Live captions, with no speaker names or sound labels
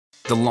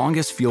The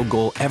longest field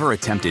goal ever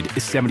attempted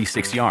is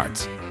 76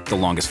 yards. The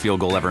longest field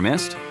goal ever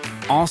missed?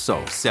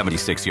 Also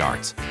 76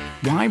 yards.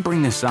 Why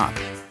bring this up?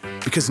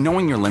 Because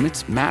knowing your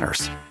limits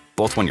matters,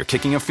 both when you're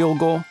kicking a field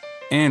goal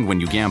and when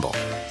you gamble.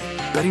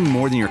 Betting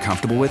more than you're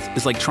comfortable with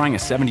is like trying a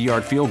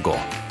 70-yard field goal.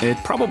 It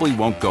probably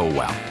won't go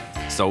well.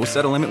 So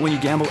set a limit when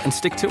you gamble and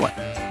stick to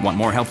it. Want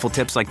more helpful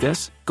tips like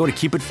this? Go to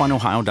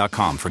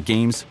keepitfunohio.com for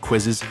games,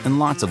 quizzes, and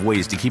lots of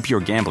ways to keep your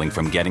gambling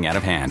from getting out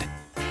of hand.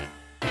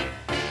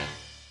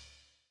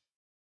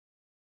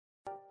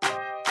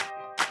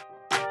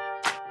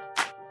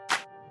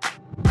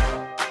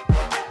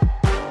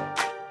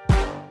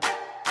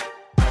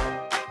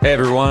 Hey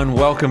everyone,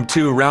 welcome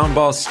to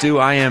Roundball Stew.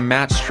 I am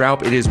Matt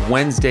Stroup. It is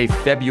Wednesday,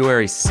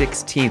 February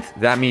 16th.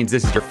 That means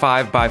this is your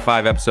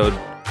 5x5 episode.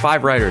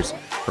 5 writers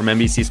from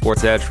NBC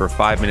Sports Edge for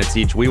 5 minutes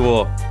each. We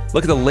will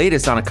look at the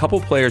latest on a couple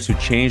players who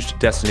changed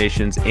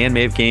destinations and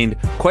may have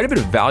gained quite a bit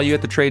of value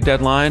at the trade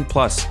deadline,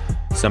 plus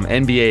some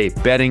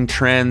NBA betting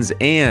trends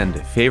and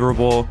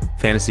favorable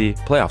fantasy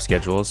playoff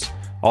schedules.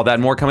 All that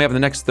and more coming up in the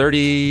next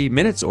 30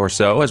 minutes or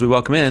so as we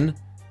welcome in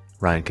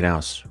Ryan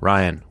Knaus.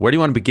 Ryan, where do you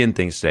want to begin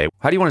things today?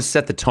 How do you want to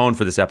set the tone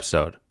for this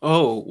episode?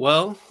 Oh,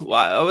 well,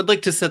 I would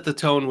like to set the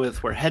tone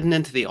with we're heading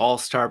into the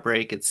All-Star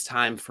break. It's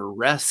time for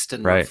rest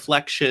and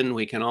reflection.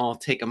 We can all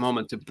take a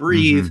moment to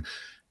breathe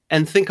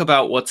and think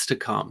about what's to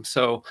come.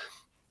 So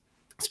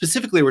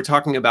specifically, we're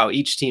talking about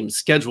each team's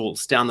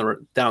schedules down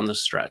the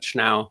stretch.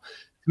 Now,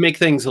 to make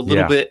things a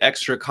little bit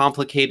extra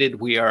complicated,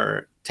 we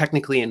are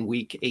technically in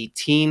week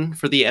 18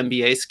 for the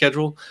NBA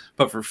schedule,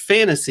 but for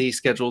fantasy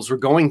schedules, we're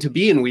going to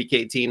be in week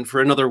 18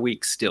 for another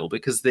week still,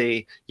 because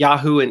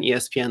Yahoo and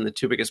ESPN, the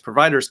two biggest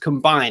providers,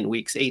 combine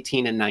weeks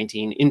 18 and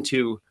 19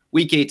 into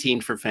week 18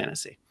 for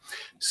fantasy.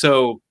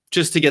 So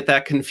just to get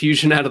that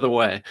confusion out of the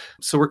way.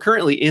 So we're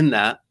currently in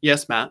that.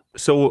 Yes, Matt?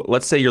 So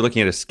let's say you're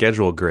looking at a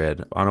schedule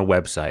grid on a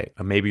website.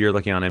 Maybe you're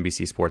looking on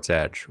NBC Sports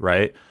Edge,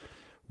 right?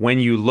 When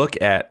you look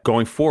at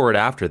going forward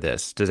after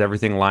this, does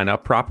everything line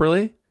up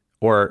properly?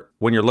 Or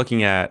when you're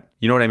looking at,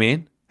 you know what I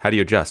mean? How do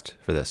you adjust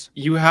for this?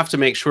 You have to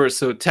make sure.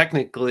 So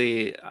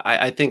technically,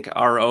 I think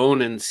our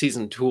own and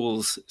Season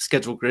Tools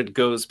schedule grid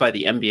goes by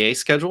the NBA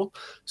schedule.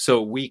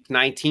 So week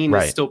 19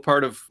 is still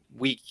part of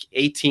week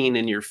 18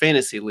 in your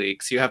fantasy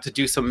league. So you have to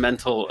do some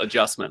mental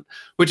adjustment,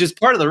 which is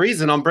part of the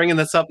reason I'm bringing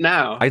this up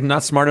now. I'm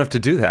not smart enough to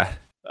do that.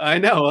 I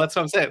know. That's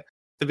what I'm saying.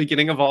 The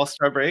beginning of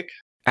All-Star break.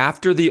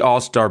 After the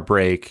All-Star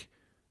break,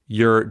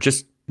 you're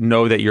just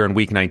know that you're in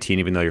week 19,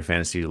 even though your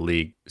fantasy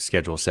league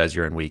schedule says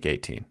you're in week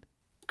 18.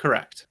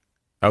 Correct.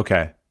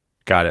 Okay.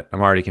 Got it.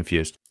 I'm already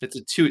confused. It's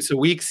a 2. So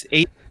weeks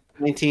 8,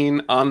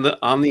 19 on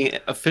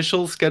the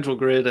official schedule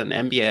grid and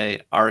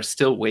NBA are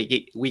still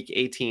week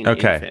 18 in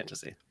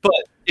fantasy.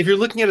 But if you're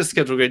looking at a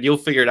schedule grid, you'll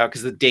figure it out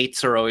because the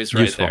dates are always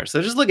right there.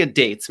 So just look at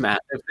dates,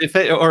 Matt,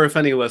 if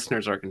any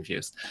listeners are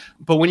confused.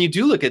 But when you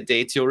do look at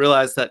dates, you'll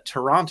realize that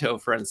Toronto,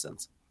 for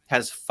instance,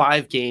 has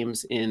 5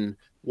 games in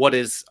what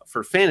is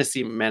for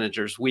fantasy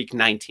managers week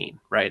 19,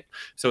 right?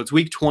 So it's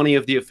week 20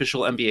 of the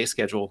official NBA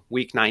schedule,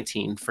 week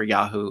 19 for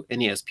Yahoo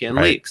and ESPN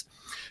leagues.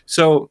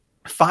 So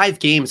 5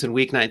 games in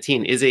week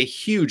 19 is a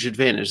huge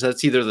advantage.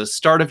 That's either the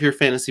start of your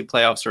fantasy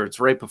playoffs or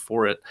it's right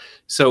before it.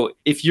 So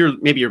if you're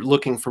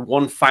looking for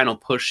one final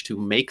push to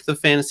make the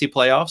fantasy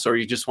playoffs, or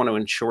you just want to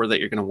ensure that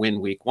you're going to win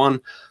week 1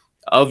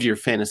 of your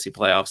fantasy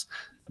playoffs,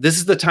 this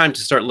is the time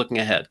to start looking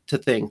ahead, to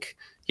think,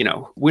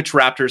 which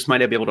Raptors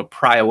might I be able to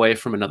pry away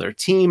from another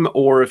team,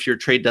 or if your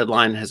trade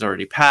deadline has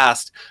already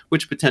passed,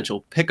 which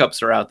potential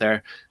pickups are out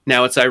there.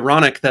 Now, it's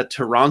ironic that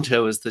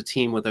Toronto is the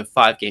team with a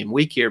 5-game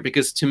week here,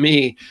 because to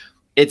me,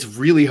 it's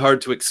really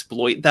hard to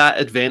exploit that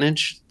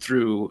advantage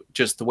through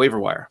just the waiver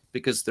wire,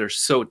 because they're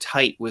so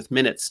tight with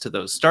minutes to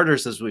those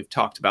starters, as we've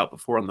talked about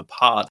before on the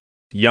pod.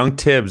 Young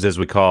Tibbs, as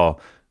we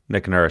call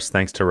Nick Nurse,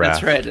 thanks to Raph.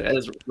 That's right,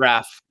 as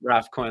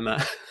Raph coined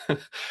that.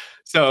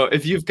 So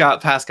if you've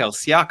got Pascal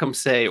Siakam,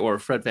 say, or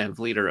Fred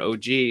VanVleet or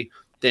OG,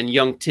 then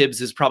young Tibbs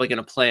is probably going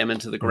to play him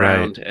into the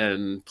ground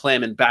and play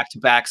him in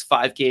back-to-backs,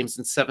 5 games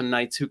in 7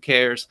 nights. Who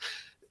cares?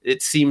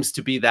 It seems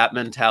to be that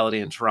mentality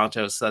in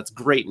Toronto, so that's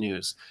great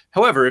news.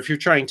 However, if you're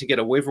trying to get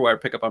a waiver wire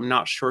pickup, I'm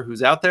not sure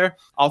who's out there.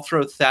 I'll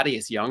throw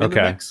Thaddeus Young in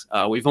the mix.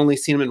 We've only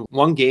seen him in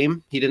 1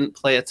 game. He didn't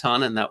play a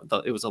ton, and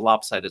it was a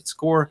lopsided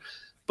score.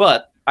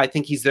 But I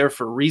think he's there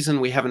for a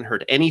reason. We haven't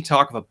heard any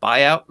talk of a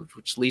buyout,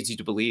 which leads you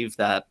to believe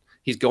that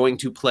he's going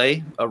to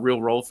play a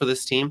real role for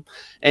this team.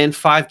 And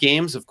 5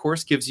 games, of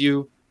course, gives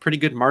you pretty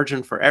good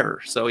margin for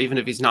error. So even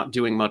if he's not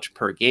doing much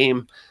per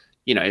game,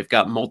 you've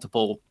got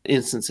multiple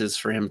instances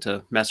for him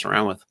to mess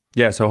around with.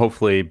 Yeah, so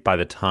hopefully by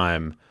the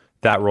time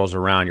that rolls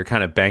around, you're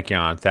kind of banking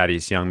on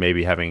Thaddeus Young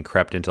maybe having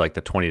crept into like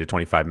the 20 to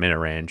 25 minute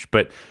range.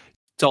 But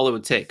it's all it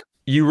would take.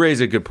 You raise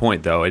a good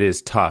point, though. It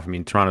is tough. I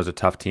mean, Toronto's a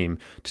tough team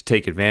to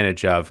take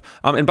advantage of.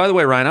 And by the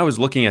way, Ryan, I was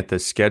looking at the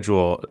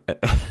schedule.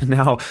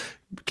 Now,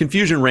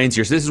 confusion reigns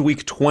here. So this is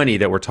week 20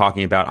 that we're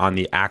talking about on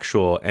the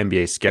actual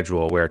NBA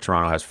schedule where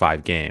Toronto has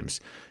 5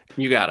 games.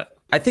 You got it.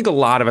 I think a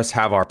lot of us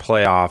have our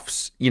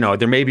playoffs,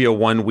 there may be a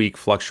 1 week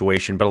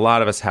fluctuation, but a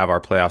lot of us have our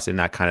playoffs in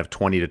that kind of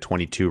 20 to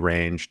 22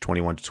 range,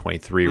 21 to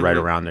 23, right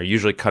around there,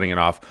 usually cutting it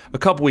off a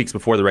couple weeks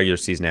before the regular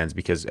season ends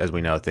because, as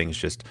we know, things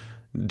just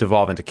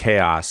devolve into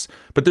chaos.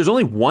 But there's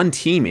only one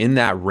team in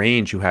that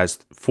range who has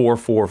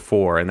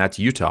 4-4-4, and that's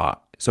Utah.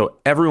 So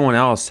everyone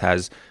else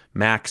has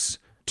max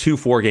 2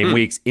 4-game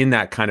weeks in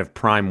that kind of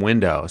prime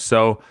window.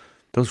 So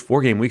those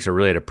 4-game weeks are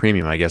really at a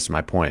premium, I guess, is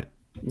my point.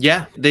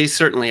 Yeah, they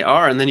certainly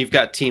are. And then you've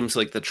got teams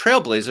like the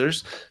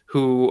Trailblazers,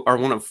 who are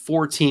one of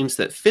 4 teams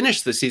that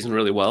finish the season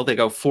really well. They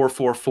go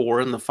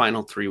 4-4-4 in the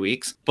final 3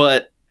 weeks.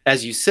 But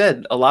as you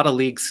said, a lot of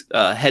leagues,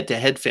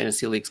 head-to-head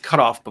fantasy leagues, cut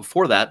off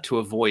before that to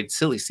avoid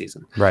silly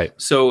season. Right.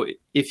 So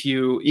if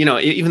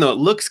even though it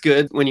looks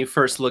good when you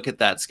first look at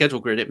that schedule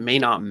grid, it may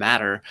not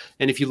matter.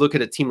 And if you look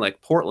at a team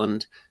like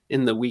Portland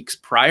in the weeks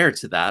prior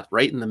to that,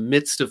 right in the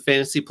midst of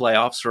fantasy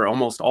playoffs or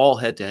almost all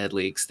head-to-head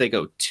leagues, they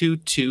go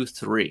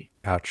 2-2-3.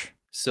 Ouch.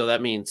 So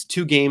that means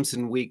 2 games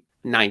in week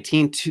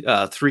 19,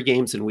 3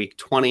 games in week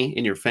 20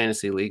 in your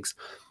fantasy leagues.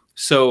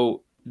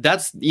 So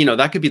that's,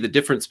 that could be the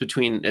difference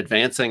between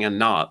advancing and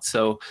not.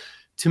 So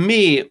to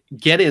me,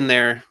 get in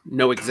there,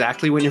 know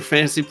exactly when your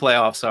fantasy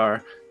playoffs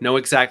are, know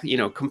exactly,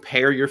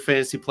 compare your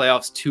fantasy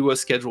playoffs to a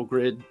schedule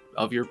grid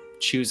of your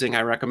choosing.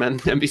 I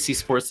recommend NBC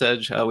Sports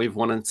Edge. We have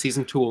one on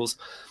Season Tools,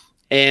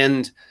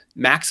 and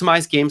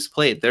maximize games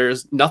played.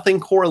 There's nothing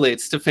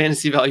correlates to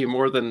fantasy value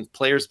more than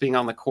players being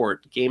on the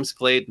court. Games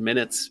played,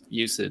 minutes,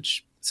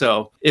 usage.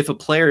 So if a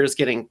player is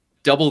getting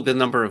double the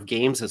number of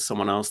games as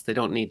someone else, they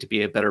don't need to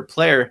be a better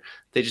player.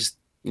 They just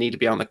need to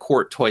be on the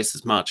court twice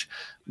as much.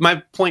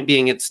 My point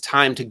being, it's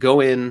time to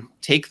go in,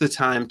 take the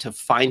time to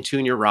fine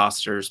tune your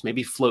rosters,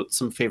 maybe float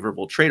some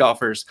favorable trade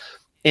offers.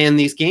 And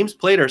these games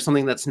played are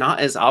something that's not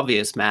as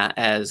obvious, Matt,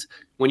 as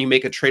when you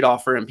make a trade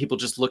offer and people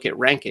just look at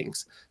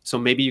rankings. So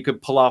maybe you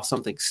could pull off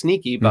something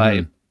sneaky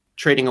by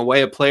trading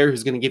away a player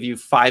who's going to give you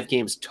 5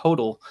 games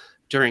total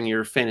during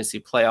your fantasy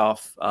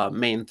playoff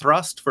main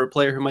thrust for a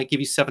player who might give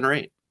you 7 or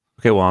 8.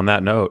 Okay, well, on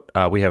that note,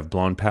 we have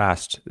blown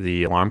past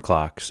the alarm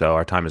clock, so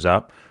our time is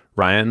up.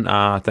 Ryan,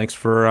 thanks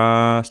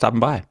for stopping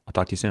by. I'll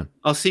talk to you soon.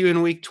 I'll see you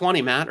in week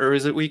 20, Matt, or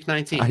is it week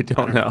 19? I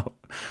don't know.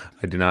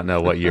 I do not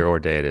know what year or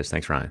day it is.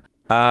 Thanks, Ryan.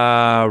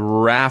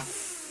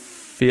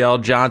 Raphael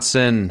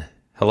Johnson.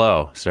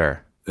 Hello,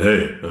 sir.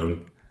 Hey,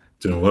 I'm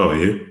doing well.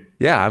 You?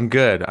 Yeah, I'm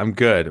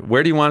good.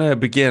 Where do you want to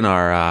begin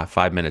our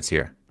 5 minutes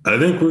here? I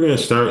think we're going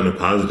to start on a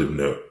positive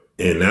note,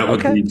 and that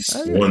would be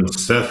one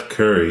Seth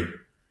Curry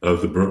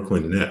of the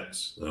Brooklyn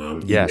Nets. He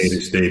made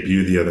his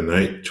debut the other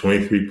night,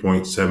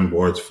 23.7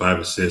 boards, 5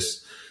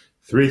 assists,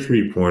 3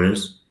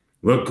 3-pointers.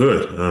 Look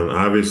good.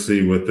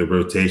 Obviously, with the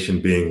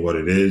rotation being what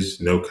it is,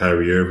 no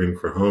Kyrie Irving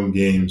for home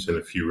games and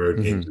a few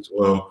road games as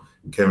well.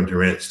 Kevin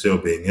Durant still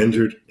being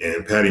injured,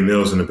 and Patty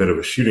Mills in a bit of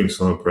a shooting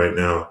slump right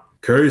now.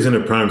 Curry's in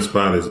a prime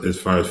spot as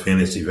far as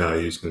fantasy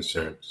value is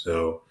concerned.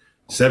 So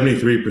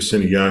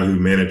 73% of Yahoo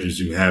managers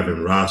who have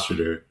him rostered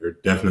are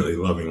definitely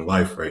loving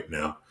life right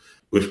now.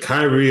 With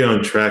Kyrie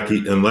on track,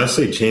 unless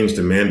they change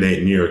the mandate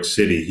in New York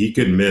City, he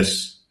could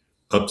miss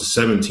up to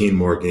 17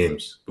 more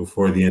games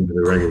before the end of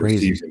the regular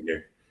season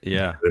here.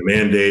 Yeah. The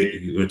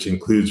mandate, which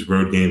includes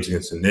road games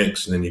against the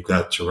Knicks, and then you've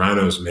got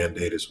Toronto's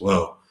mandate as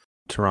well.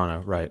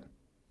 Toronto, right.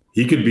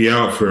 He could be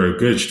out for a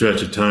good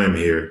stretch of time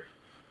here.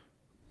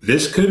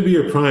 This could be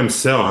a prime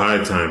sell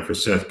high time for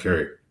Seth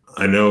Curry.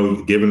 I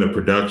know, given the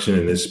production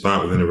in this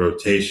spot within the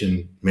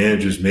rotation,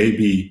 managers may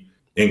be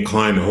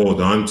inclined to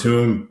hold on to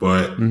him,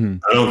 but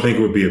I don't think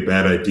it would be a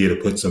bad idea to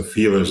put some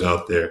feelers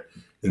out there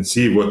and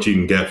see what you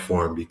can get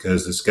for him,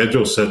 because the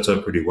schedule sets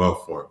up pretty well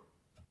for him.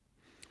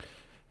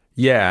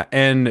 Yeah,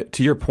 and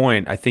to your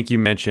point, I think you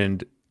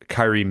mentioned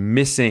Kyrie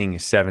missing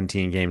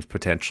 17 games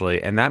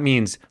potentially, and that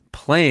means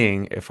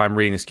playing, if I'm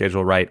reading the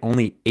schedule right,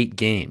 only 8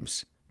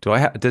 games.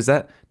 Does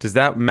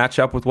that match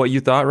up with what you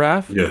thought,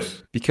 Raph?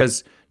 Yes.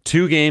 Because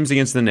 2 games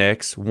against the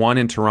Knicks, 1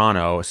 in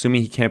Toronto,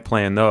 assuming he can't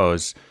play in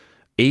those,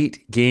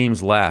 8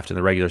 games left in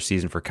the regular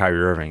season for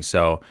Kyrie Irving.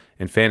 So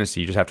in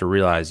fantasy, you just have to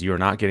realize you are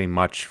not getting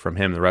much from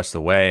him the rest of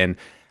the way. And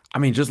I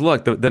mean, just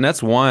look, the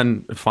Nets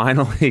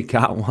finally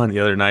got one the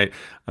other night.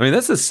 I mean,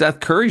 that's a Seth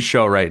Curry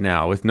show right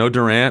now with no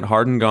Durant,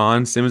 Harden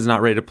gone, Simmons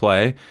not ready to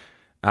play.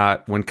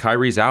 When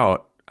Kyrie's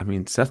out, I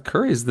mean, Seth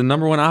Curry is the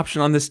number 1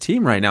 option on this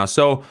team right now.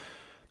 So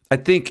I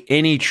think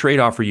any trade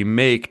offer you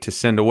make to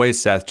send away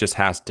Seth just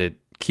has to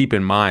keep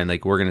in mind,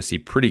 like, we're going to see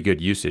pretty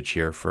good usage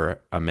here for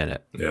a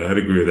minute. Yeah, I'd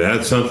agree with that.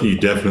 That's something you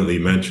definitely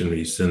mention when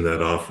you send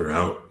that offer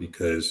out,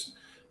 because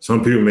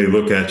some people may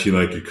look at you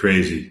like you're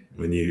crazy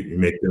when you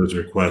make those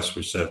requests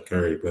for Seth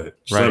Curry,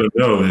 but just let them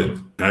know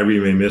that Kyrie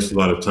may miss a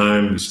lot of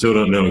time. We still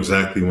don't know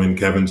exactly when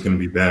Kevin's going to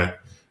be back.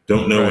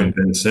 Don't know when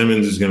Ben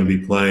Simmons is going to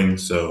be playing.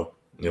 So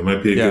it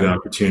might be a good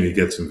opportunity to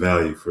get some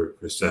value for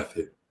Seth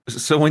here.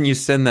 So when you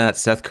send that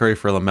Seth Curry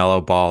for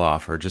LaMelo Ball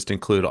offer, just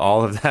include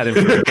all of that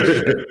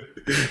information.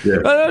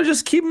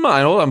 Just keep in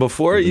mind, hold on,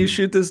 before you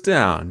shoot this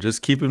down,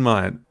 just keep in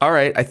mind. All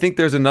right, I think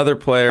there's another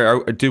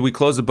player. Did we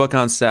close the book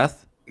on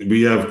Seth?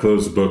 We have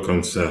closed the book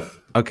on Seth.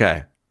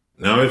 Okay.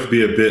 Now I have to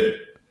be a bit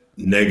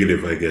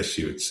negative, I guess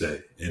you would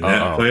say. And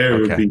that player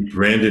would be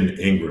Brandon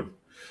Ingram.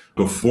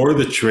 Before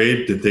the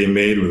trade that they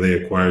made where they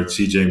acquired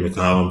CJ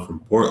McCollum from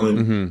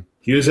Portland,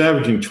 he was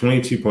averaging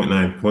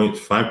 22.9 points,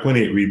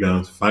 5.8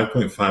 rebounds,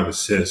 5.5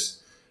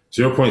 assists,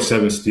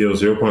 0.7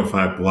 steals,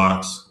 0.5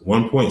 blocks,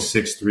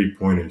 1.6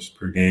 3-pointers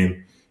per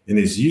game, and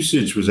his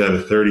usage was at a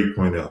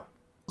 30.0.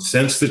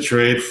 Since the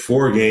trade,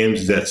 4 games,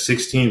 he's at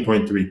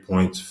 16.3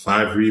 points,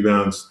 5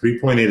 rebounds,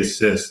 3.8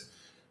 assists,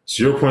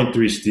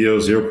 0.3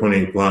 steals,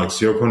 0.8 blocks,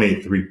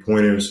 0.8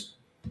 3-pointers,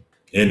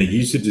 and the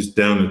usage is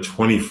down to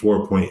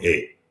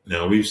 24.8.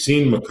 Now, we've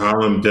seen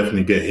McCollum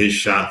definitely get his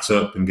shots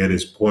up and get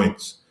his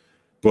points,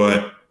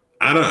 but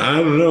I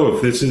don't know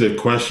if this is a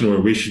question where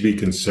we should be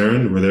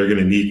concerned, where they're going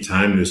to need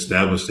time to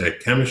establish that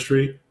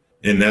chemistry,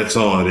 and that's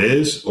all it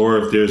is, or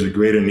if there's a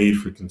greater need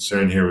for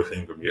concern here with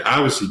Ingram. You're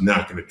obviously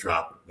not going to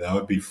drop him. That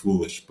would be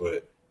foolish,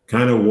 but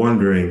kind of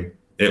wondering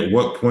at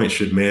what point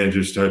should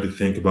managers start to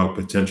think about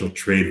potential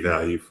trade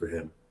value for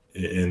him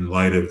in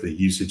light of the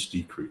usage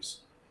decrease.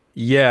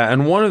 Yeah,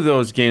 and one of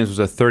those games was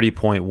a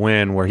 30-point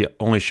win where he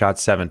only shot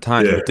 7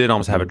 times, but did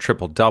almost have a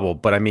triple-double.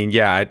 But, I mean,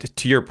 yeah,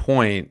 to your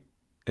point,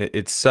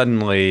 it's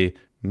suddenly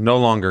no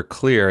longer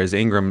clear, is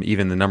Ingram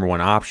even the number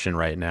one option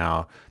right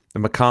now?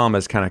 And McCollum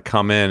has kind of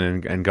come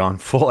in and gone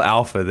full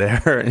alpha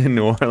there in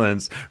New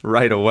Orleans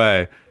right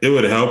away. It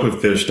would help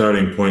if their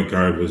starting point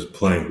guard was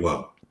playing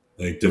well.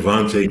 Like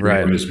Devontae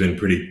Graham has been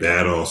pretty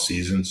bad all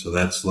season, so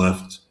that's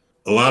left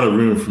a lot of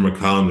room for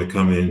McCollum to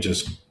come in,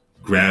 just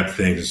grab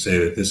things and say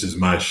that this is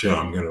my show,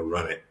 I'm going to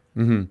run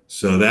it.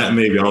 So that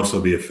maybe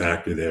also be a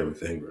factor there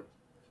with Ingram.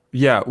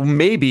 Yeah,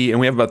 maybe, and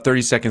we have about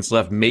 30 seconds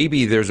left,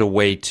 maybe there's a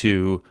way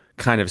to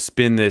kind of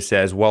spin this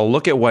as, well,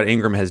 look at what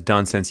Ingram has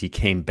done since he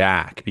came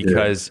back,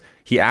 because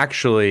he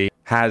actually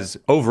has,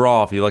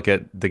 overall, if you look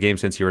at the game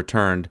since he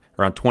returned,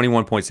 around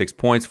 21.6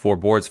 points, 4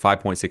 boards,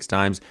 5.6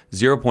 times,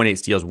 0.8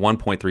 steals,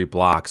 1.3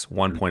 blocks,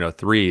 1.0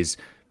 threes.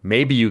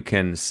 Maybe you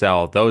can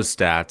sell those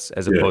stats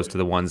as opposed to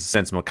the ones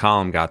since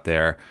McCollum got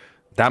there.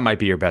 That might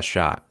be your best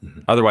shot.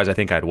 Otherwise, I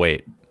think I'd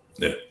wait.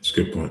 Yeah, it's a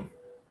good point.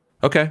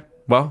 Okay,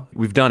 well,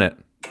 we've done it.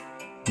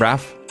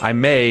 Raph, I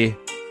may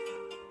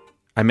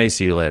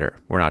see you later.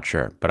 We're not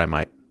sure, but I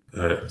might.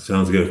 All right,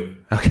 sounds good.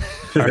 Okay,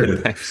 all right,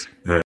 thanks.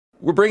 All right.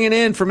 We're bringing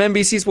in from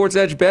NBC Sports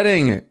Edge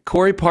Betting,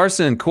 Corey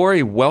Parson.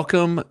 Corey,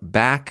 welcome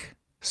back,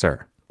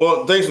 sir.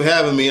 Well, thanks for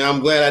having me.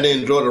 I'm glad I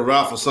didn't draw the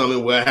route for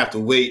something where I have to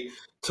wait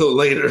till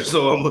later,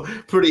 so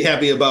I'm pretty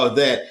happy about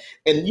that.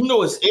 And you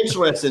know, it's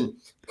interesting.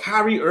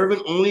 Kyrie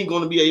Irving only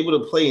going to be able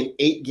to play in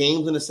 8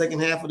 games in the second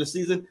half of the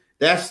season.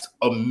 That's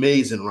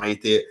amazing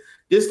right there.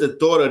 Just the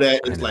thought of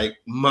that is like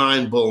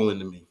mind-blowing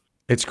to me.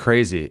 It's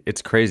crazy.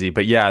 It's crazy.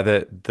 But yeah,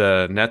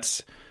 the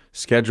Nets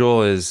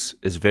schedule is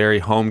very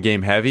home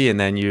game heavy, and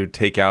then you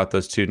take out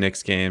those 2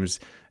 Knicks games,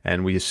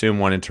 and we assume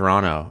one in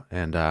Toronto,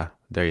 and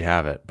there you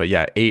have it. But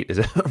yeah, 8 is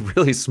a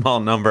really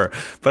small number.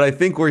 But I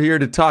think we're here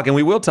to talk, and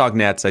we will talk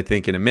Nets, I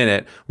think, in a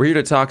minute. We're here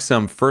to talk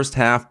some first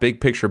half,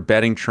 big picture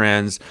betting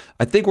trends.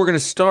 I think we're going to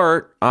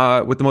start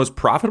with the most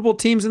profitable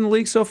teams in the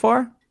league so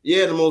far.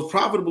 Yeah, the most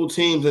profitable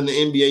teams in the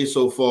NBA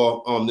so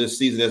far this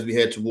season as we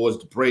head towards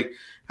the break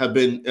have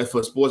been,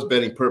 for sports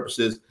betting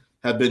purposes,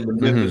 have been the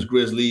Memphis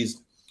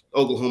Grizzlies,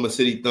 Oklahoma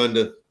City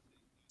Thunder,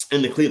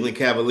 and the Cleveland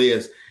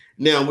Cavaliers.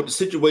 Now, with the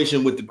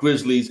situation with the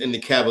Grizzlies and the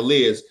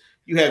Cavaliers,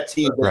 you have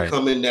teams that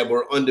come in that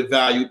were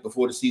undervalued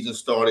before the season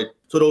started.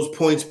 So those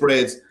point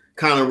spreads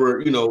kind of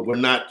were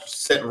not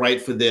set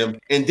right for them.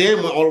 And then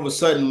when all of a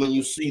sudden, when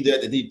you see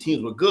that the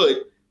teams were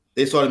good,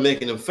 they started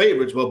making them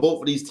favorites. Well,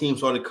 both of these teams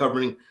started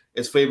covering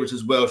as favorites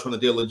as well, showing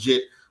that they're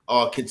legit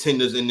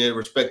contenders in their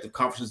respective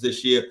conferences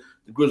this year.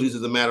 The Grizzlies,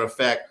 as a matter of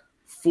fact,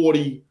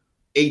 40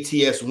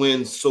 ATS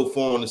wins so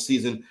far on the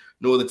season.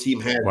 No other team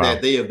has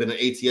that. They have been an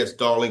ATS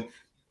darling.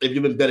 If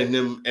you've been betting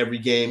them every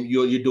game,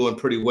 you're doing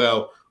pretty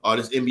well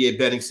this NBA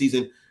betting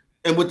season.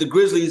 And with the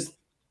Grizzlies,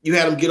 you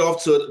had them get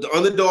off to the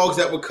underdogs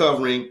that were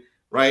covering,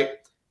 right?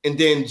 And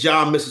then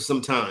Ja misses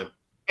some time.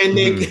 And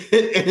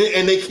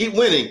they keep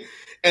winning.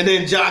 And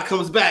then Ja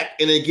comes back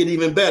and they get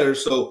even better.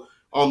 So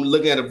I'm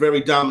looking at a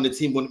very dominant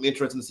team. Going to be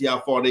interesting to see how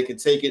far they can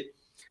take it.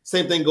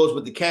 Same thing goes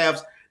with the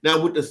Cavs. Now,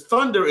 with the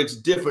Thunder, it's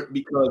different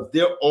because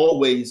they're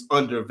always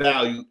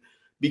undervalued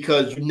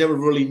because you never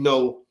really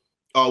know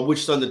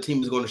which Thunder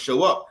team is going to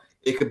show up.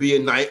 It could be a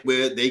night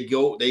where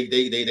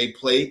they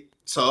play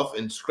tough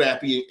and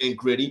scrappy and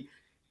gritty,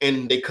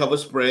 and they cover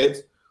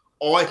spreads.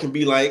 Or it can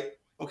be like,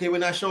 okay, we're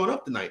not showing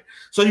up tonight.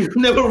 So you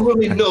never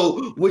really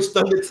know which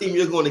Thunder team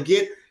you're going to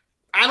get.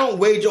 I don't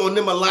wager on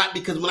them a lot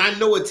because when I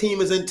know a team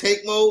is in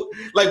take mode,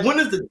 like when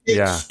does the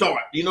take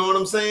start? You know what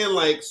I'm saying?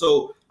 Like,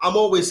 so I'm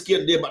always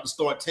scared they're about to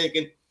start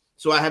tanking.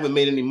 So I haven't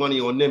made any money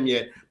on them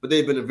yet, but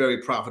they've been a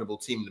very profitable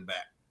team in the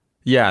back.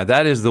 Yeah,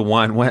 that is the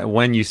one.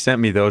 When you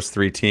sent me those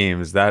 3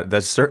 teams,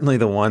 that's certainly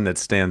the one that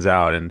stands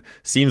out and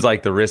seems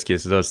like the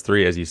riskiest of those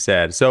 3, as you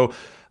said. So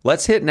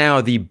let's hit now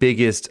the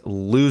biggest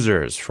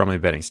losers from a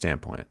betting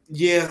standpoint.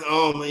 Yeah,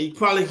 you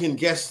probably can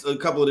guess a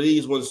couple of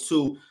these ones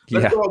too.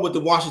 Let's start with the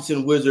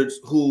Washington Wizards,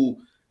 who,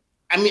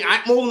 I mean,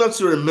 I'm old enough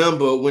to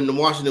remember when the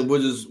Washington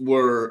Wizards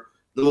were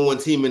number one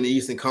team in the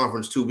Eastern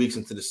Conference 2 weeks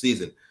into the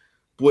season.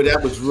 Boy,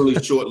 that was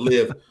really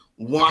short-lived.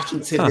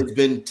 Washington has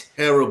been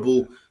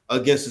terrible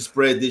against the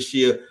spread this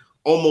year.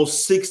 Over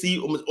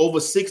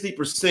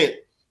 60%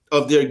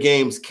 of their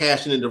games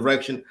cash in the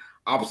direction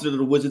opposite of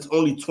the Wizards.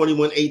 Only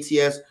 21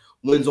 ATS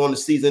wins on the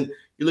season.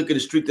 You look at the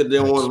streak that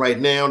they're on right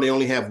now, they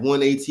only have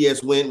one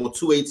ATS win, or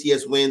 2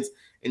 ATS wins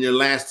in their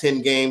last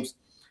 10 games.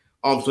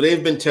 So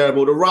they've been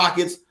terrible. The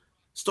Rockets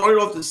started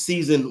off the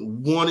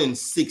season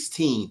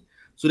 1-16.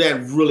 So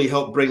that really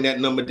helped bring that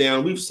number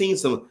down. We've seen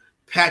some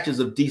patches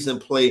of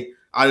decent play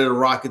out of the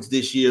Rockets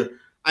this year.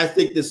 I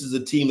think this is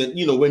a team that,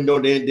 we know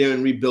they're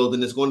in rebuilding.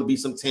 There's going to be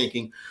some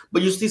tanking,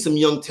 but you see some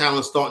young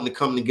talent starting to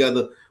come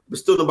together, but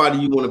still nobody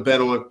you want to bet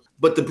on.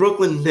 But the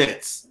Brooklyn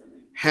Nets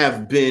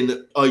have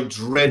been a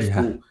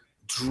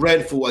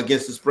dreadful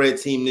against the spread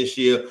team this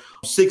year.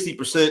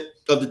 60%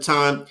 of the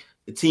time,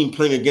 the team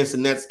playing against the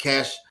Nets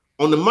cash.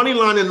 On the money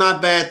line, they're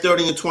not bad,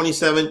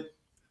 30-27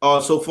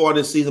 so far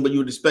this season, but you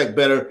would expect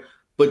better.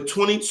 But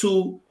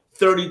 22,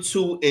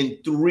 32, and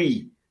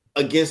 3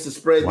 against the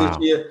spread this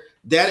year.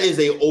 That is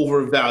a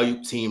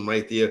overvalued team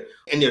right there.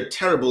 And they're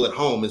terrible at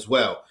home as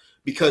well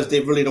because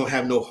they really don't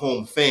have no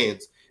home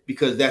fans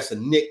because that's a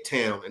Knick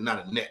town and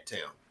not a net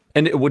town.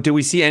 And do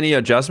we see any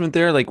adjustment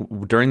there, like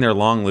during their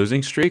long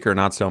losing streak, or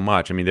not so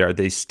much? I mean, are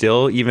they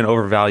still even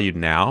overvalued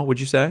now, would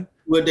you say?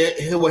 Well,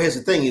 here's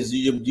the thing is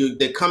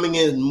they're coming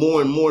in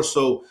more and more.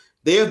 So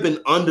they have been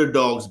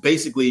underdogs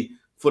basically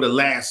for the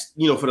last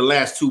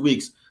 2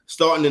 weeks,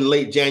 starting in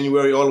late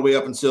January all the way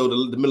up until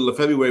the middle of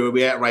February where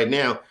we're at right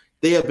now.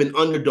 They have been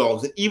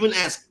underdogs. And even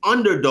as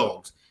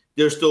underdogs,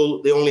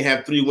 they only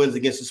have 3 wins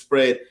against the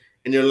spread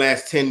in their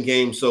last 10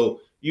 games.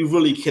 So you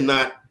really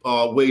cannot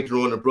wager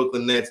on the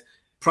Brooklyn Nets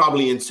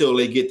probably until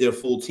they get their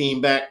full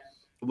team back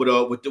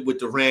with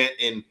Durant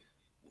and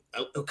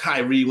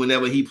Kyrie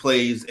whenever he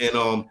plays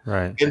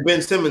and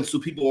Ben Simmons, who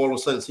people all of a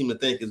sudden seem to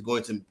think is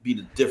going to be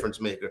the difference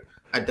maker.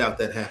 I doubt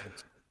that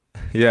happens.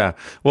 Yeah.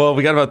 Well,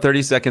 we got about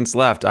 30 seconds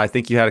left. I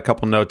think you had a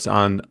couple notes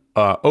on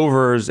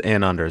overs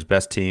and unders,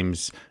 best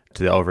teams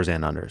to the overs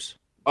and unders.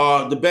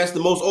 The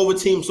most over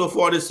team so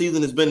far this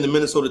season has been the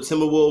Minnesota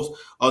Timberwolves,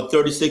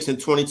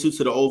 36-22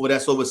 to the over.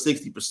 That's over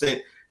 60%.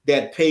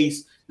 That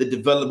pace, the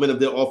development of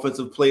their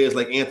offensive players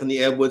like Anthony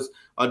Edwards,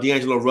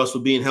 D'Angelo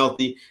Russell being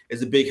healthy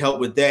is a big help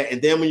with that.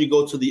 And then when you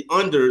go to the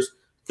unders,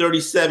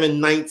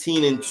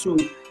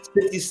 37-19-2,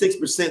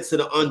 56% to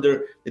the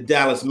under, the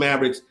Dallas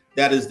Mavericks.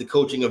 That is the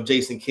coaching of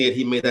Jason Kidd.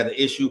 He made that an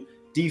issue.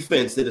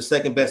 Defense, they're the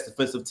second best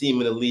defensive team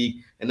in the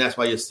league, and that's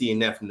why you're seeing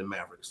that from the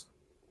Mavericks.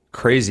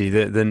 Crazy.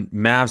 The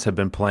Mavs have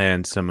been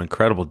playing some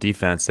incredible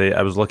defense.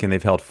 I was looking,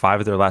 they've held 5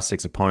 of their last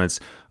 6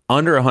 opponents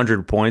under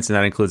 100 points, and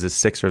that includes the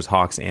Sixers,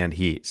 Hawks, and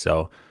Heat.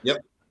 So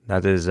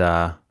that is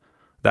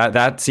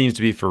that seems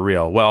to be for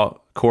real.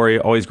 Well, Corey,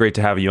 always great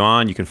to have you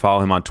on. You can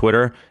follow him on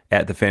Twitter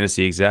at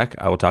 @TheFantasyExec.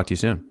 I will talk to you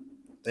soon.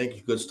 Thank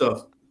you. Good stuff.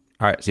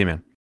 All right. See you,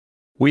 man.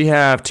 We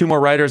have 2 more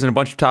writers and a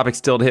bunch of topics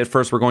still to hit.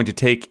 First, we're going to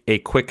take a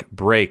quick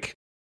break.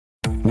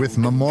 With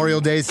Memorial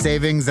Day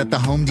savings at the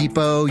Home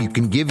Depot, you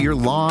can give your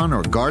lawn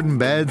or garden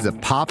beds a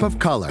pop of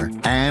color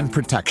and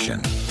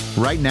protection.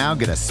 Right now,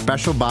 get a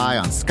special buy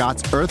on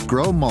Scott's Earth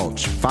Grow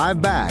Mulch,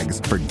 5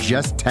 bags for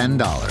just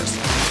 $10.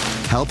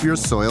 Help your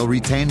soil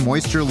retain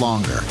moisture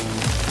longer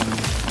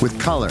with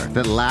color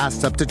that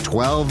lasts up to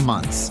 12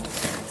 months.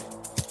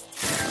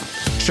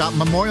 Shop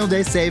Memorial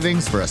Day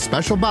savings for a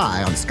special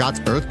buy on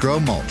Scott's Earth Grow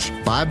Mulch,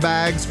 5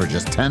 bags for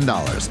just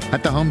 $10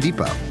 at the Home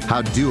Depot.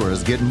 How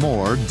doers get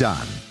more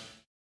done.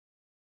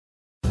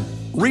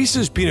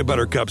 Reese's peanut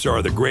butter cups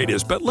are the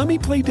greatest, but let me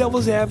play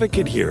devil's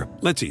advocate here.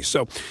 Let's see.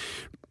 So,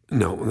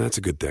 no, that's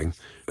a good thing.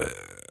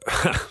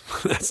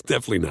 That's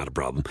definitely not a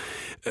problem.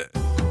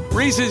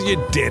 Reese's,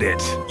 you did it.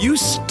 You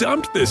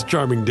stumped this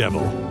charming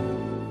devil.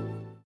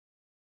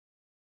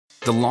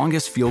 The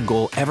longest field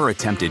goal ever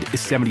attempted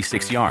is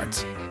 76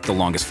 yards. The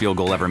longest field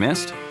goal ever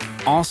missed?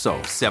 Also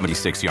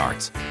 76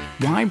 yards.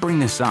 Why bring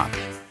this up?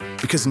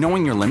 Because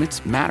knowing your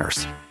limits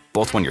matters,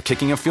 both when you're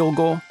kicking a field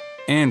goal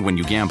and when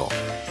you gamble.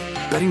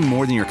 Betting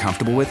more than you're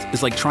comfortable with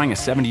is like trying a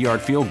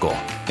 70-yard field goal.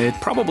 It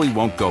probably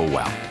won't go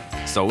well.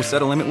 So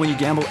set a limit when you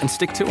gamble and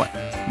stick to it.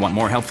 Want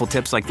more helpful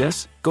tips like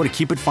this? Go to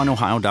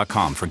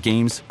keepitfunohio.com for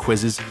games,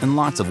 quizzes, and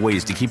lots of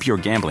ways to keep your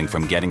gambling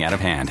from getting out of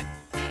hand.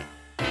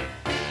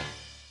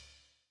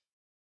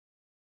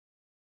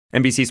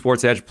 NBC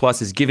Sports Edge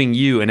Plus is giving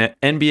you an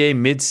NBA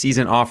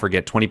mid-season offer.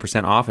 Get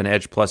 20% off an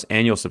Edge Plus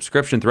annual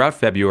subscription throughout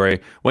February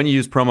when you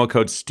use promo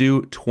code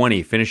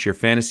STU20. Finish your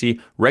fantasy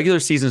regular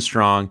season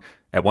strong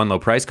at one low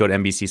price. Go to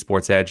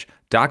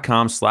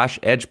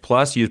NBCSportsEdge.com/Edge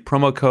Plus. Use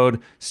promo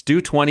code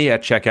STU20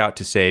 at checkout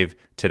to save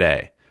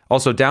today.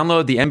 Also,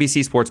 download the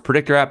NBC Sports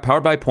Predictor app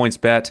powered by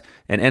PointsBet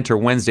and enter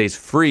Wednesday's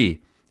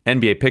free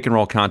NBA Pick and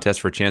Roll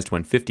contest for a chance to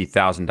win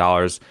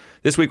 $50,000.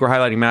 This week, we're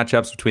highlighting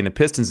matchups between the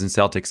Pistons and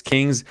Celtics,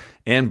 Kings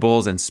and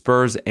Bulls, and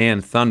Spurs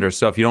and Thunder.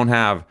 So if you don't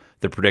have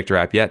the Predictor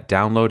app yet,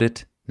 download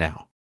it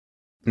now.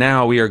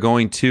 Now we are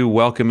going to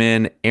welcome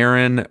in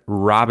Aaron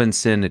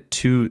Robinson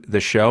to the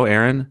show.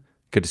 Aaron,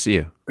 good to see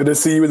you. Good to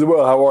see you as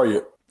well. How are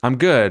you? I'm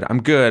good.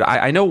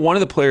 I know one of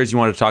the players you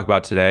wanted to talk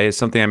about today is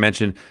something I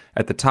mentioned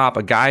at the top,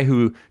 a guy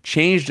who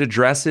changed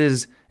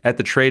addresses at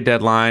the trade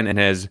deadline and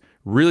has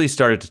really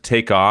started to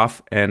take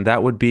off, and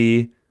that would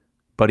be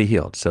Buddy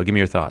Hield. So give me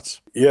your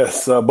thoughts.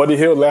 Yes, Buddy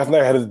Hield last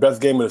night had his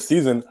best game of the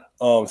season.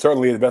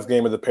 Certainly his best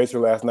game as a Pacer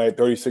last night,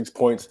 36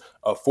 points,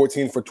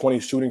 14 for 20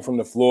 shooting from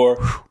the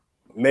floor.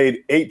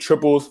 Made 8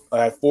 triples,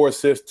 had 4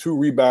 assists, 2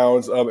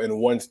 rebounds, and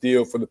 1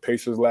 steal for the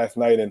Pacers last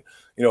night. And,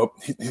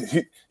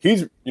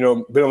 he's,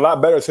 been a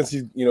lot better since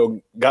he's,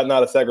 gotten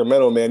out of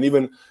Sacramento, man.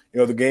 Even,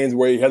 the games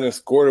where he hasn't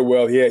scored it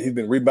well, he's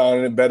been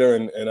rebounding it better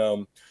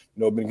and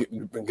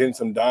been getting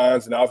some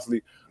dimes. And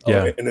obviously,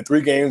 in the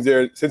 3 games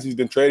there, since he's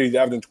been traded, he's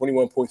averaging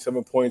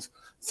 21.7 points,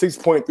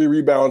 6.3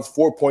 rebounds,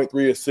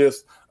 4.3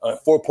 assists,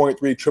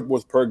 4.3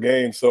 triples per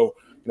game. So,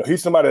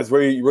 he's somebody that's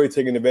really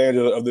taking advantage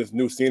of this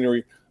new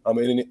scenery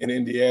in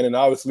Indiana. And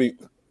obviously,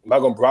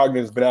 Malcolm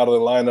Brogdon's been out of the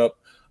lineup.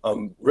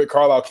 Rick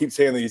Carlisle keeps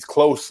saying that he's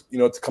close,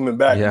 to coming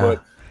back,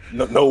 but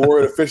no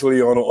word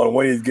officially on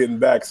when he's getting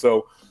back.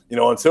 So,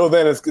 until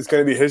then, it's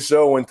going to be his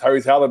show and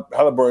Tyrese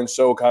Halliburton's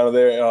show kind of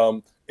there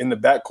in the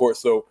backcourt.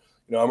 So,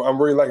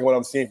 I'm really liking what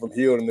I'm seeing from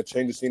Hield, and the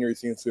change of scenery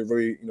seems to have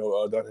really,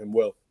 done him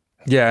well.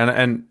 Yeah,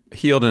 and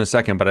Hield in a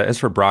second, but as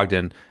for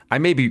Brogdon, I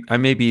may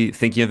be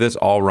thinking of this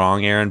all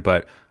wrong, Aaron,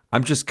 but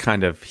he's just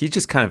kind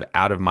of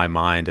out of my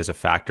mind as a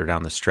factor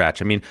down the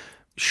stretch. I mean,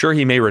 sure,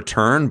 he may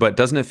return, but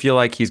doesn't it feel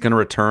like he's going to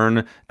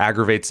return,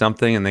 aggravate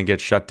something, and then get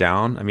shut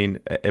down? I mean,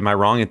 am I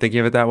wrong in thinking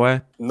of it that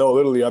way? No,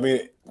 literally. I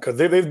mean, because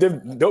they've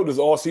dealt this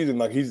all season.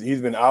 Like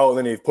he's been out, and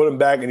then they've put him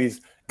back, and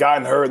he's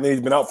gotten hurt, and then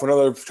he's been out for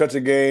another stretch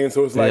of games.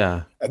 So it's like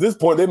at this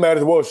point, they might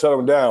as well shut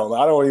him down.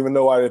 Like, I don't even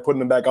know why they're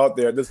putting him back out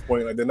there at this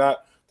point. Like they're not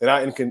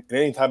in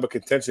any type of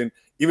contention,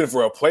 even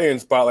for a playing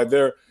spot. Like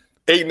they're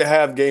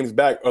 8.5 games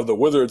back of the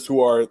Wizards,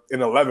 who are in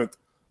 11th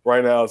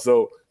right now.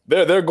 So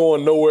they're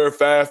going nowhere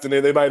fast, and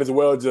they might as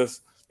well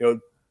just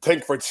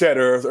tank for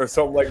Cheddar or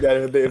something like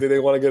that if they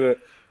want to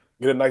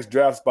get a nice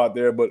draft spot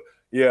there. But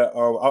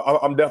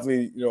I'm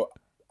definitely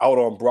out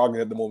on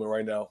Brogdon at the moment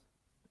right now.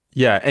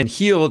 Yeah, and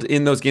Hield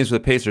in those games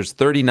with the Pacers,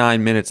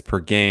 39 minutes per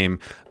game,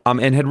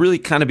 and had really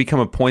kind of become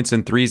a points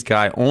and threes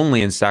guy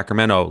only in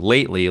Sacramento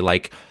lately,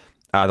 like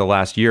the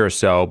last year or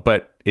so.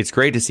 But it's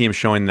great to see him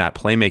showing that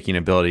playmaking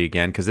ability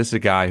again, because this is a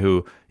guy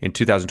who in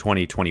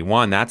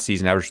 2020-21, that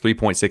season, averaged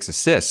 3.6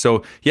 assists.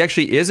 So he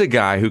actually is a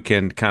guy who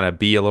can kind of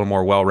be a little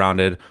more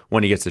well-rounded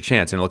when he gets the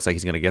chance, and it looks like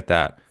he's going to get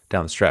that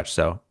down the stretch.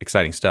 So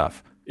exciting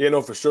stuff. Yeah,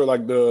 no, for sure.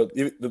 Like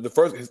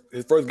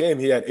his first game,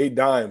 he had 8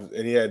 dimes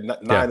and he had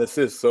 9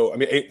 assists. So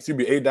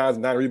 8 dimes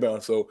and 9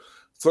 rebounds. So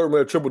flirting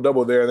with a triple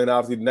double there. And then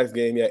obviously the next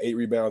game he had 8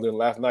 rebounds. And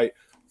last night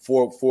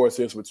 4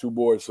 assists with 2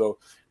 boards. So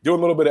doing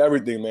a little bit of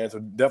everything, man. So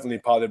definitely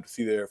positive to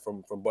see there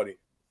from Buddy.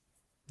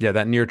 Yeah,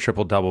 that near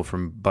triple double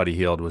from Buddy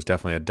Hield was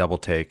definitely a double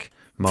take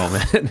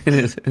moment in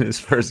his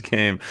first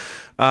game.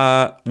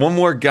 One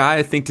more guy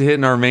I think to hit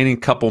in our remaining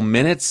couple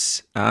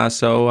minutes.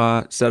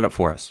 So set it up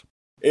for us.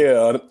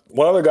 Yeah,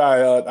 one other guy,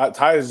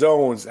 Tyus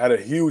Jones, had a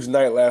huge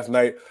night last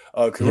night.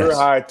 Career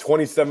high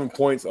 27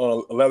 points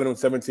on 11 and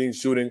 17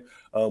 shooting,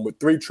 with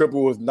 3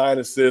 triples, 9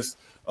 assists,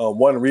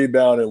 1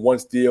 rebound, and 1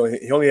 steal.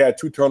 He only had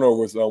 2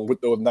 turnovers with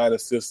those 9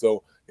 assists,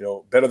 so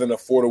better than a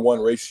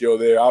 4-to-1 ratio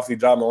there.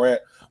 Obviously, Ja Morant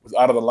was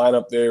out of the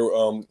lineup there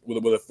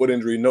with a foot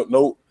injury.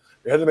 No,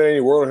 there hasn't been any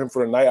word on him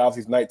for the night.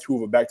 Obviously, it's night 2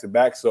 of a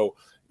back-to-back, so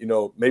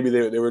maybe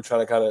they were trying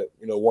to kind of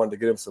wanted to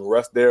get him some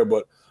rest there,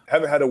 but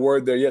haven't had a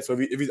word there yet. So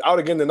if he's out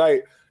again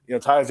tonight,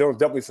 Tyus Jones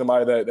definitely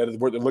somebody that is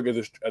worth a look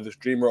as a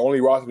streamer. Only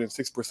rostered in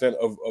 6%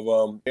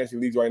 of fantasy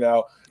leagues right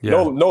now.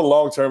 Yeah. No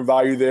long-term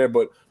value there,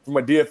 but from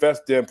a DFS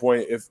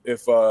standpoint,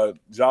 if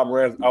Ja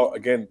Morant's out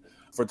again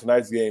for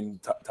tonight's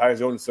game, Tyus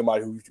Jones is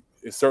somebody who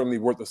is certainly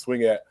worth a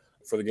swing at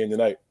for the game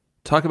tonight.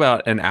 Talk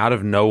about an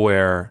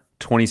out-of-nowhere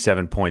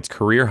 27 points,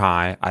 career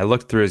high. I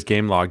looked through his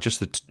game log, just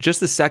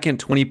the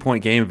second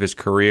 20-point game of his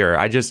career.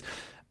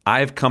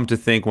 I've come to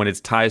think when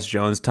it's Tyus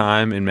Jones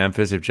time in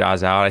Memphis, if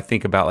Ja's out, I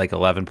think about like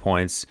 11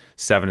 points,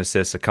 7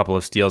 assists, a couple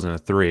of steals, and a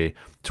 3.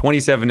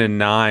 27 and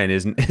 9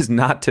 is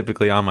not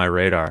typically on my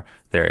radar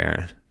there,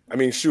 Aaron. I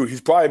mean, shoot, he's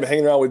probably been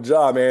hanging out with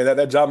Ja, man.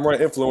 That Ja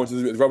Morant influence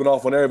is rubbing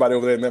off on everybody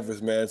over there in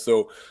Memphis, man.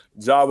 So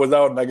Ja was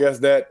out, and I guess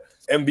that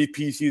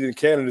MVP season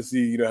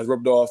candidacy, has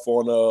rubbed off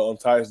on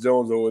Tyus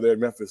Jones over there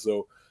in Memphis.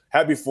 So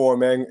happy for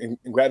him, man,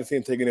 and glad to see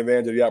him taking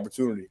advantage of the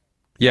opportunity.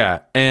 Yeah,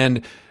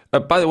 and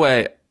by the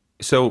way,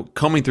 so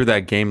combing through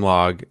that game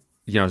log,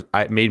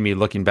 it made me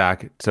looking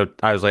back. So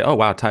I was like, oh,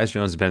 wow, Tyus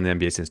Jones has been in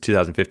the NBA since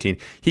 2015.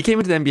 He came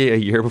into the NBA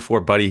a year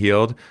before Buddy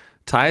Hield.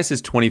 Tyus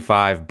is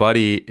 25.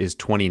 Buddy is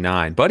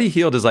 29. Buddy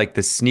Hield is like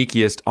the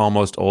sneakiest,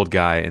 almost old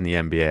guy in the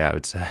NBA, I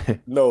would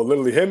say. No,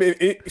 literally.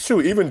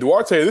 Even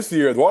Duarte this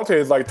year. Duarte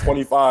is like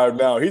 25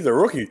 now. He's a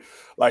rookie.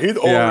 Like, he's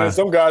older than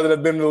some guys that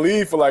have been in the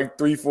league for like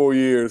 3-4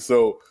 years.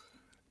 So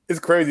it's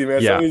crazy,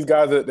 man. Some of these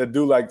guys that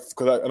do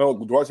because I know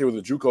Duarte was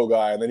a JUCO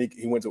guy, and then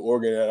he went to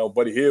Oregon. And I know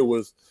Buddy Hield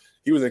was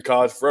in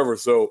college forever.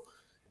 So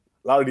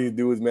a lot of these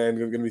dudes, man, are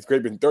going to be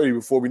scraping 30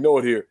 before we know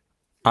it here.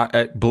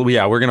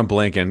 Yeah, we're going to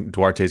blink and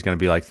Duarte's going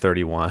to be like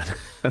 31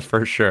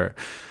 for sure.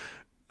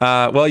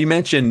 Well, you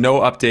mentioned no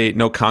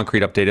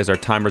concrete update as our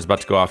timer's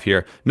about to go off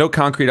here. No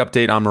concrete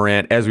update on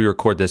Morant as we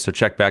record this, so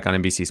check back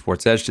on NBC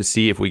Sports Edge to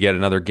see if we get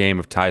another game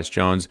of Tyus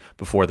Jones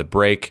before the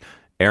break.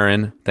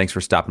 Aaron, thanks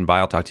for stopping by.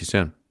 I'll talk to you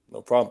soon.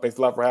 No problem. Thanks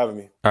a lot for having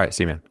me. All right,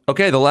 see you, man.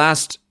 Okay, the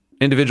last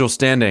individual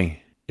standing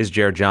is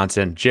Jared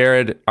Johnson.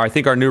 Jared, I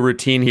think our new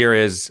routine here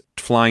is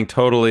flying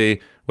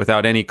totally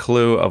without any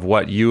clue of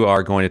what you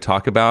are going to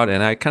talk about,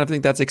 and I kind of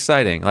think that's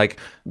exciting. Like,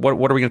 what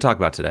are we going to talk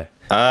about today?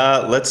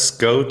 Let's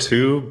go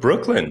to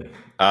Brooklyn.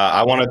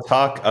 I want to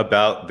talk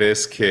about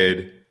this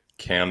kid,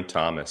 Cam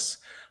Thomas.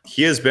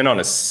 He has been on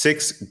a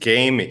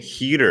 6-game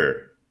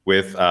heater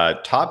with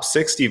top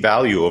 60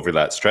 value over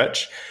that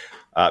stretch,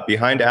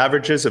 behind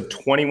averages of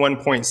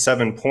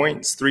 21.7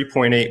 points,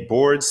 3.8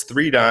 boards,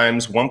 3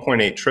 dimes,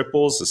 1.8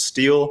 triples, a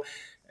steal,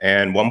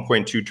 and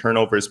 1.2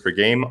 turnovers per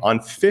game on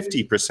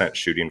 50%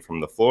 shooting from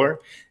the floor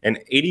and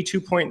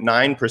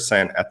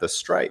 82.9% at the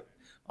stripe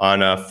on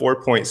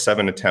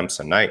 4.7 attempts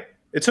a night.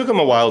 It took him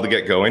a while to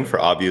get going for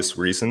obvious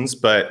reasons,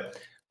 but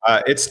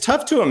it's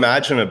tough to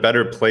imagine a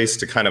better place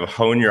to kind of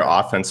hone your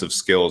offensive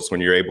skills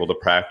when you're able to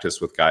practice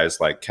with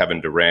guys like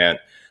Kevin Durant,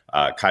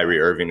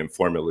 Kyrie Irving, and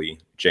formerly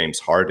James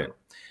Harden.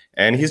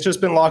 And he's just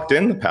been locked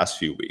in the past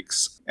few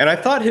weeks. And I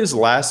thought his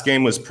last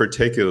game was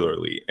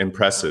particularly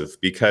impressive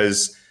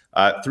because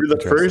through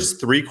the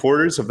first 3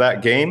 quarters of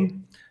that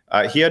game,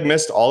 he had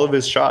missed all of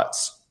his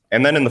shots.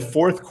 And then in the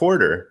fourth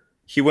quarter,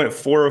 he went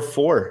 4 of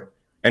 4.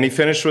 And he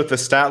finished with a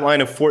stat line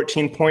of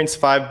 14 points,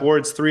 5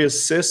 boards, 3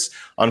 assists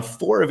on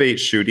 4 of 8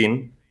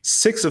 shooting,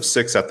 6 of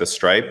 6 at the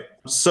stripe.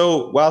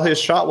 So while his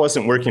shot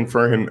wasn't working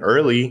for him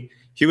early,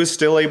 he was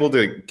still able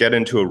to get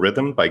into a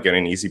rhythm by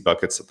getting easy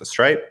buckets at the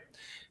stripe.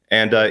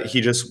 And he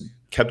just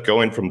kept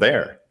going from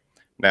there.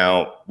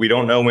 Now, we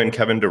don't know when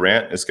Kevin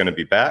Durant is going to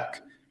be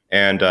back.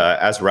 And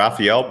as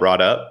Raphael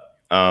brought up,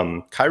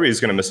 Kyrie is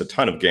going to miss a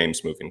ton of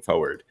games moving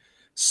forward.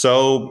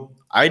 So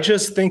I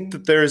just think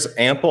that there's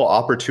ample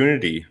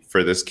opportunity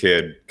for this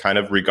kid, kind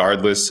of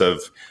regardless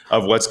of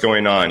what's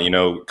going on. You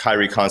know,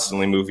 Kyrie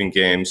constantly moving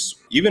games.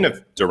 Even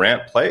if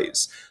Durant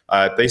plays,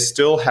 they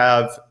still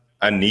have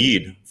a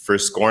need for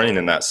scoring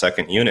in that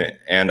second unit.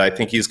 And I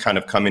think he's kind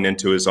of coming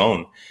into his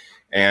own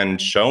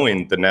and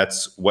showing the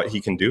Nets what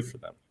he can do for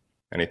them.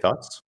 Any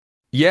thoughts?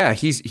 Yeah,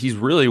 he's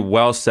really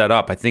well set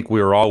up. I think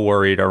we were all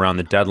worried around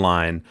the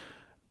deadline,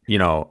 you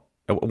know,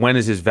 when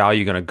is his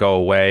value going to go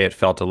away? It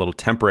felt a little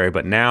temporary,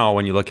 but now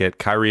when you look at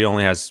Kyrie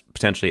only has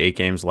potentially 8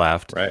 games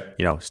left, right?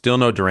 You know, still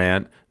no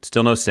Durant,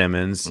 still no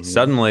Simmons. Mm-hmm.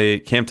 Suddenly,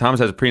 Cam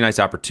Thomas has a pretty nice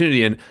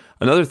opportunity. And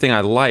another thing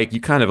I like,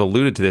 you kind of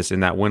alluded to this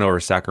in that win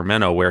over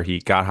Sacramento where he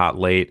got hot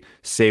late,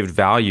 saved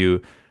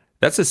value.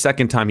 That's the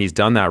second time he's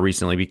done that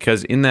recently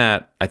because in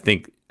that, I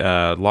think,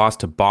 loss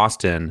to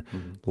Boston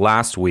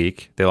last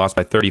week, they lost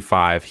by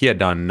 35. He had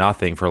done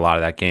nothing for a lot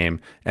of that game.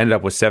 Ended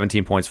up with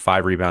 17 points,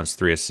 5 rebounds,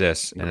 3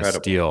 assists, and a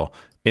steal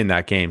in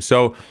that game.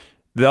 So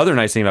the other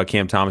nice thing about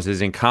Cam Thomas is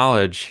in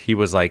college, he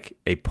was like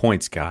a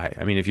points guy.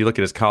 I mean, if you look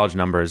at his college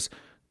numbers,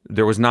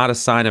 there was not a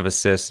sign of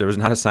assists. There was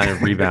not a sign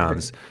of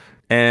rebounds.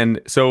 And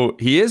so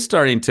he is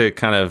starting to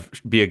kind of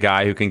be a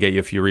guy who can get you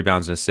a few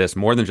rebounds and assists,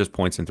 more than just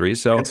points and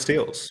threes. So and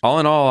steals. All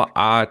in all,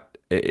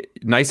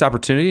 nice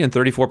opportunity and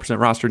 34%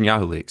 rostered in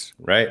Yahoo leagues.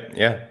 Right.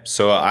 Yeah.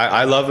 So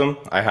I love him.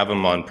 I have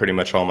him on pretty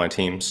much all my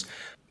teams.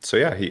 So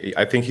yeah,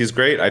 I think he's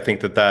great. I think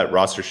that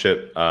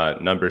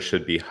rostership number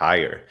should be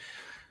higher.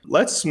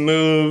 Let's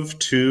move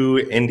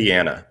to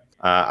Indiana.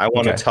 I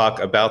want to talk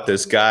about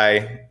this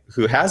guy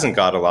who hasn't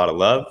got a lot of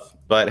love,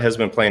 but has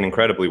been playing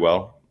incredibly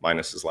well,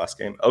 minus his last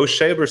game.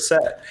 Oshae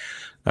Brissett.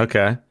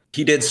 Okay.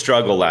 He did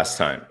struggle last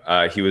time.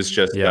 He was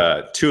just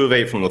 2 of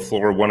 8 from the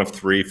floor, 1 of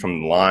 3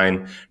 from the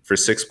line for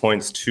 6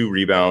 points, 2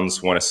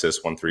 rebounds, 1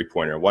 assist, 1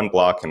 3-pointer, 1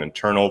 block, and a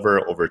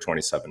turnover over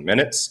 27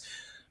 minutes.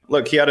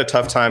 Look, he had a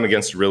tough time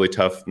against a really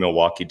tough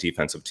Milwaukee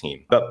defensive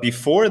team. But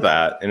before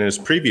that, in his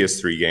previous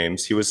 3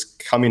 games, he was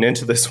coming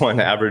into this one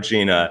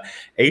averaging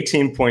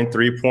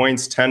 18.3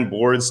 points, 10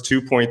 boards,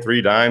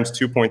 2.3 dimes,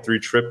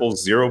 2.3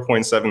 triples,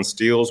 0.7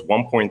 steals,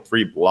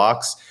 1.3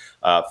 blocks,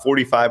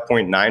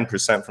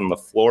 45.9% from the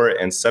floor,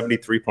 and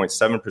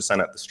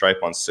 73.7% at the stripe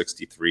on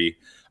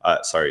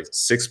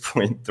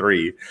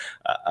 6.3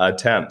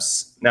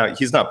 attempts. Now,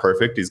 he's not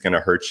perfect. He's going to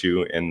hurt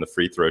you in the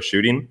free throw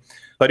shooting.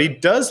 But he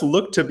does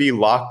look to be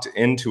locked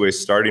into a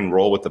starting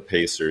role with the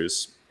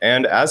Pacers.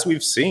 And as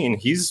we've seen,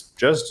 he's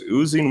just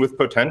oozing with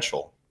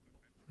potential.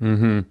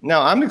 Mm-hmm.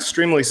 Now, I'm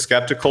extremely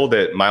skeptical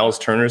that Miles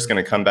Turner is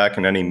going to come back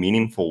in any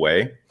meaningful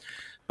way.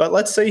 But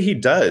let's say he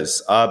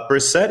does.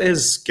 Brissett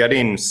is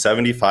getting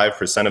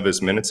 75% of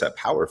his minutes at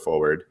power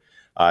forward.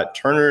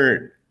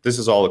 Turner, this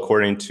is all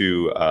according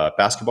to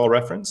Basketball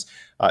Reference.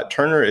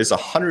 Turner is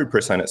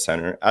 100% at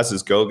center, as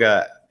is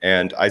Goga,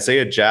 and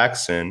Isaiah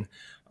Jackson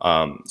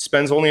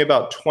spends only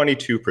about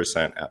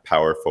 22% at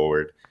power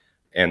forward,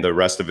 and the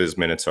rest of his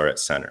minutes are at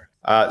center.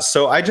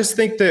 So I just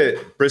think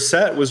that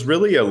Brissett was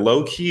really a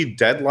low-key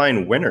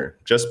deadline winner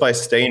just by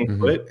staying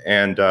put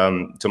and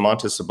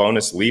Domantas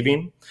Sabonis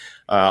leaving.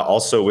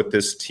 Also with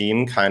this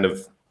team kind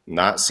of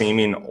not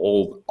seeming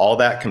all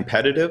that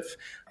competitive,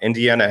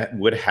 Indiana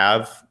would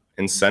have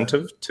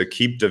incentive to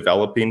keep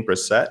developing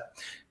Brissett.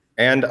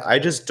 And I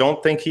just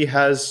don't think he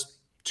has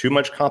too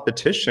much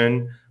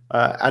competition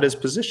at his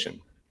position.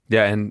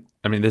 Yeah, and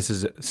I mean, this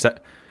is,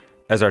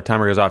 as our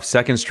timer goes off,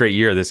 second straight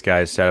year this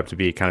guy is set up to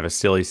be kind of a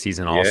silly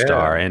season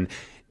all-star. Yeah. And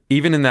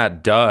even in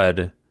that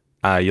dud,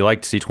 you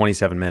like to see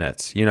 27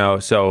 minutes,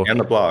 so and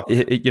the block.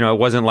 It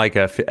wasn't like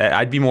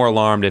I'd be more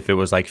alarmed if it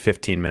was like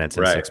 15 minutes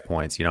and 6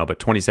 points, but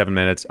 27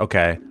 minutes,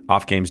 okay,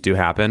 off games do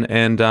happen.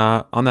 And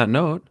on that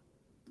note,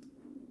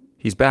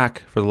 he's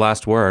back for the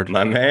last word.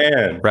 My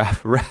man.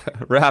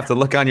 Raph, the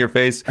look on your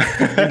face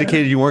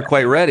indicated you weren't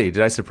quite ready.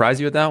 Did I surprise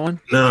you with that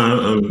one? No,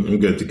 I'm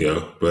good to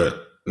go.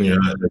 But, I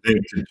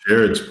think to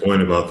Jared's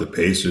point about the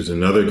Pacers,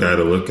 another guy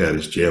to look at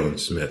is Jalen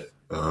Smith.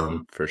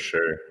 For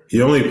sure.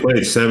 He only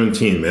played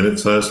 17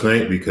 minutes last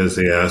night because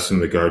they asked him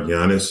to guard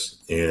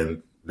Giannis,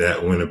 and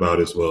that went about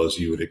as well as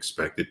you would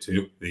expect it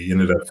to. He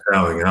ended up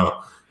fouling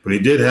out. But he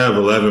did have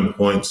 11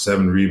 points,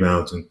 7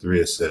 rebounds, and 3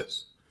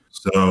 assists.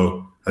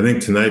 So I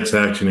think tonight's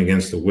action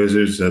against the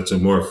Wizards, that's a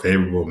more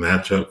favorable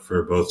matchup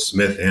for both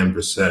Smith and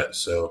Brissett.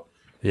 So,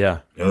 yeah,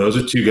 those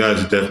are two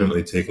guys to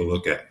definitely take a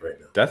look at right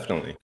now.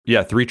 Definitely.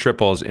 Yeah, 3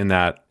 triples in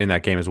that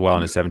game as well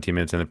in his 17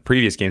 minutes. In the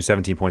previous game,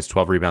 17 points,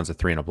 12 rebounds, a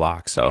 3 and a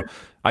block. So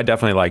I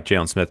definitely like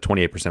Jalen Smith,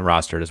 28%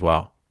 rostered as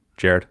well.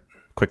 Jared,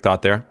 quick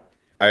thought there?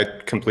 I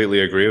completely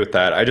agree with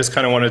that. I just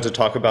kind of wanted to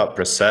talk about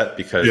Brissett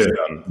because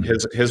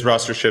his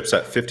rostership's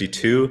at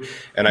 52,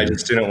 and I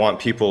just didn't want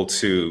people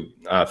to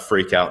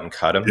freak out and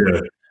cut him. Yeah.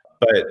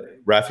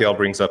 But Raphael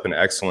brings up an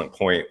excellent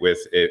point with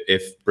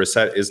if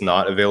Brissett is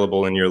not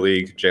available in your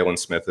league, Jalen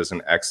Smith is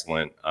an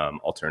excellent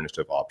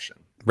alternative option.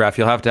 Raph,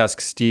 you'll have to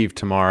ask Steve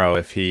tomorrow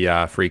if he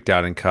freaked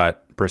out and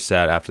cut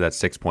Brissett after that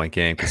 6-point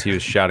game because he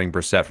was shouting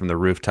Brissett from the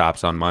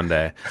rooftops on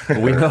Monday.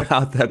 But we know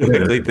how that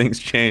quickly things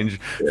change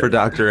for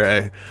Dr.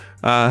 A.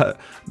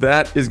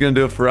 That is going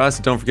to do it for us.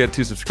 Don't forget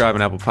to subscribe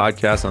on Apple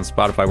Podcasts, on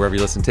Spotify, wherever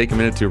you listen. Take a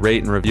minute to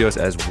rate and review us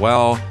as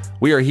well.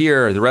 We are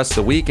here the rest of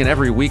the week and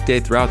every weekday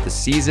throughout the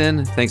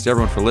season. Thanks to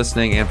everyone for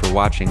listening and for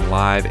watching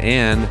live.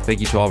 And thank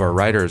you to all of our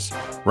writers,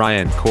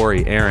 Ryan,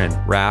 Corey, Aaron,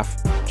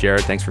 Raph,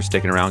 Jared. Thanks for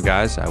sticking around,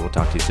 guys. I will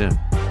talk to you soon.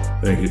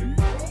 Thank you.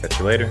 Catch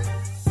you later.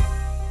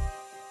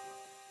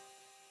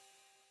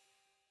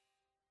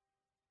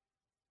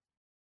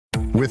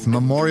 With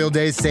Memorial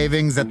Day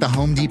savings at the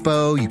Home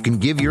Depot, you can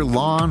give your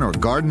lawn or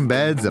garden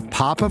beds a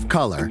pop of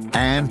color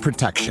and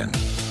protection.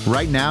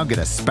 Right now, get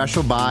a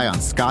special buy on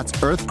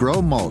Scott's Earth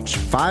Grow Mulch,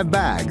 5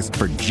 bags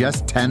for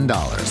just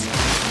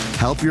 $10.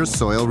 Help your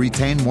soil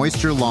retain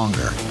moisture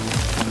longer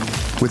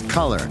with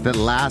color that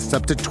lasts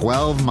up to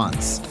 12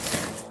 months.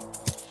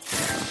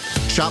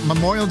 Shop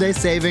Memorial Day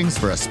savings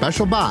for a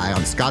special buy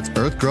on Scott's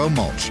Earth Grow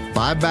Mulch,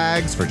 5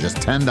 bags for just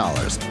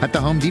 $10 at the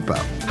Home Depot.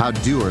 How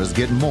doers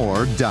get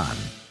more done.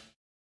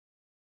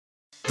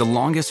 The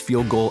longest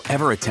field goal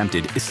ever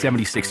attempted is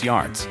 76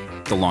 yards.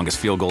 The longest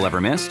field goal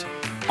ever missed?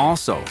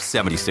 Also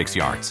 76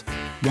 yards.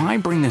 Why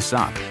bring this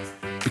up?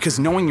 Because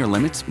knowing your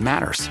limits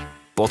matters,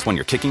 both when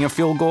you're kicking a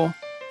field goal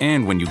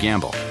and when you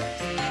gamble.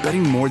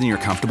 Betting more than you're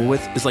comfortable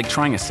with is like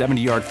trying a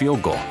 70-yard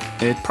field goal.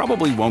 It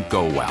probably won't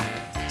go well.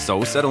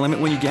 So set a limit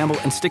when you gamble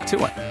and stick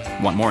to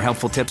it. Want more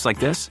helpful tips like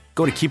this?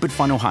 Go to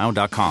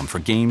keepitfunohio.com for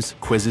games,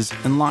 quizzes,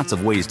 and lots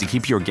of ways to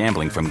keep your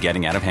gambling from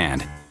getting out of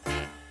hand.